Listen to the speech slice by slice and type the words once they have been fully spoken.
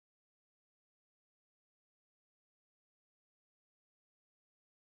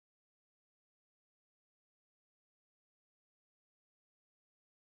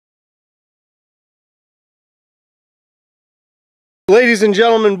Ladies and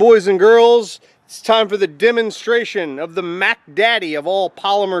gentlemen, boys and girls, it's time for the demonstration of the Mac Daddy of all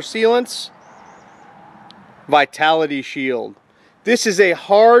polymer sealants, Vitality Shield. This is a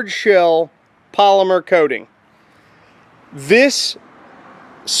hard shell polymer coating. This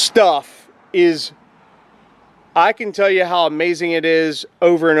stuff is, I can tell you how amazing it is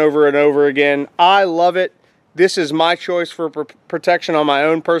over and over and over again. I love it. This is my choice for protection on my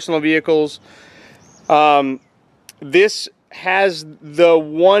own personal vehicles. This has the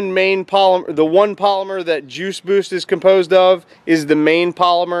one polymer that Juice Boost is composed of is the main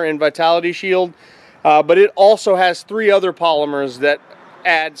polymer in Vitality Shield, but it also has 3 other polymers that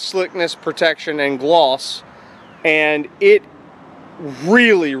add slickness, protection, and gloss, and it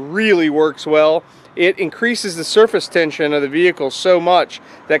really works well. It increases the surface tension of the vehicle so much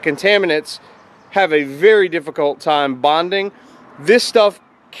that contaminants have a very difficult time bonding. This stuff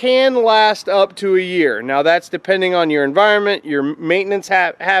can last up to a year. Now that's depending on your environment, your maintenance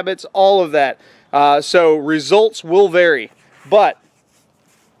habits, all of that. So results will vary. But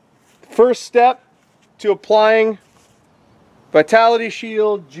first step to applying Vitality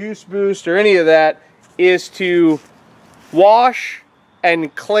Shield, Juice Boost, or any of that is to wash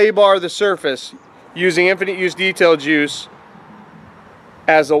and clay bar the surface using Infinite Use Detail Juice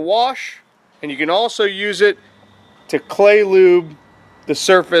as a wash, and you can also use it to clay lube the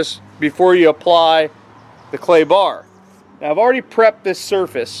surface before you apply the clay bar. Now I've already prepped this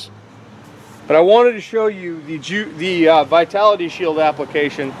surface, but I wanted to show you the Vitality Shield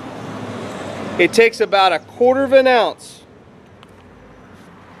application. It takes about 1/4 ounce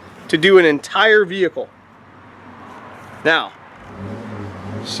to do an entire vehicle. Now,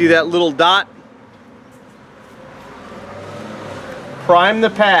 see that little dot? Prime the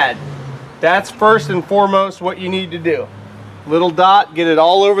pad. That's first and foremost what you need to do. Little dot, get it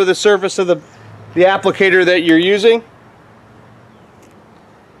all over the surface of the applicator that you're using.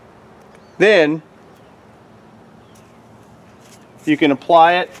 Then you can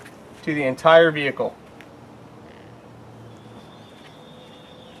apply it to the entire vehicle.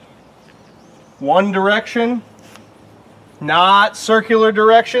 One direction, not circular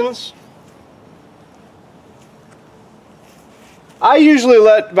directions. I usually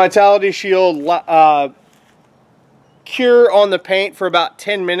let Vitality Shield cure on the paint for about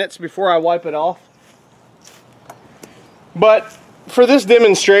 10 minutes before I wipe it off. But for this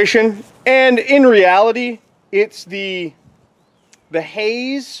demonstration, and in reality, it's the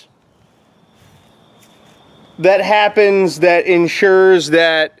haze that happens that ensures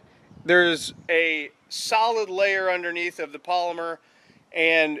that there's a solid layer underneath of the polymer,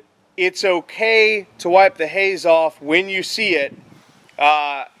 and it's okay to wipe the haze off when you see it,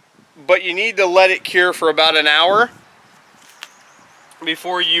 but you need to let it cure for about an hour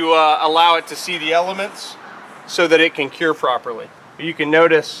before you allow it to see the elements so that it can cure properly. You can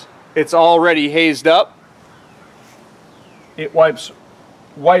notice it's already hazed up. It wipes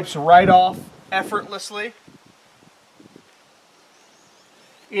right off effortlessly.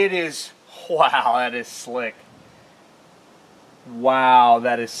 It is, wow, that is slick. Wow,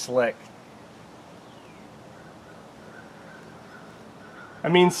 that is slick. I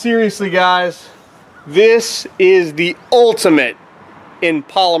mean, seriously guys, this is the ultimate in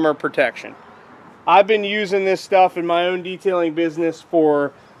polymer protection. I've been using this stuff in my own detailing business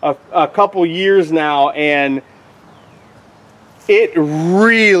for a couple years now, and it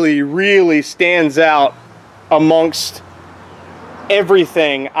really stands out amongst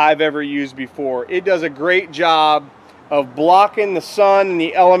everything I've ever used before. It does a great job of blocking the sun and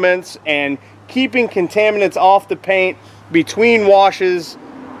the elements and keeping contaminants off the paint between washes,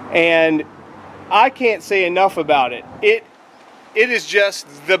 and I can't say enough about it. It is just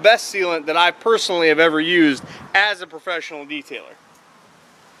the best sealant that I personally have ever used as a professional detailer.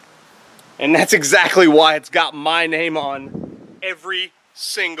 And that's exactly why it's got my name on every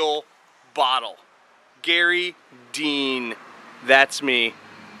single bottle. Garry Dean, that's me.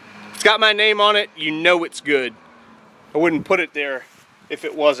 It's got my name on it, you know it's good. I wouldn't put it there if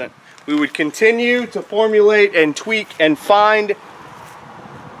it wasn't. We would continue to formulate and tweak and find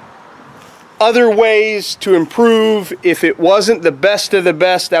other ways to improve. If it wasn't the best of the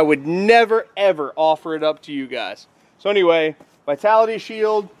best, I would never ever offer it up to you guys. So anyway, Vitality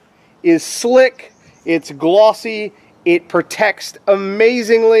Shield is slick, it's glossy, it protects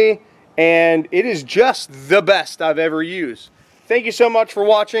amazingly, and it is just the best I've ever used. Thank you so much for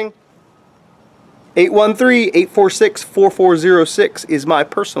watching. 813-846-4406 is my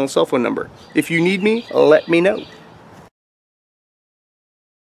personal cell phone number. If you need me, let me know.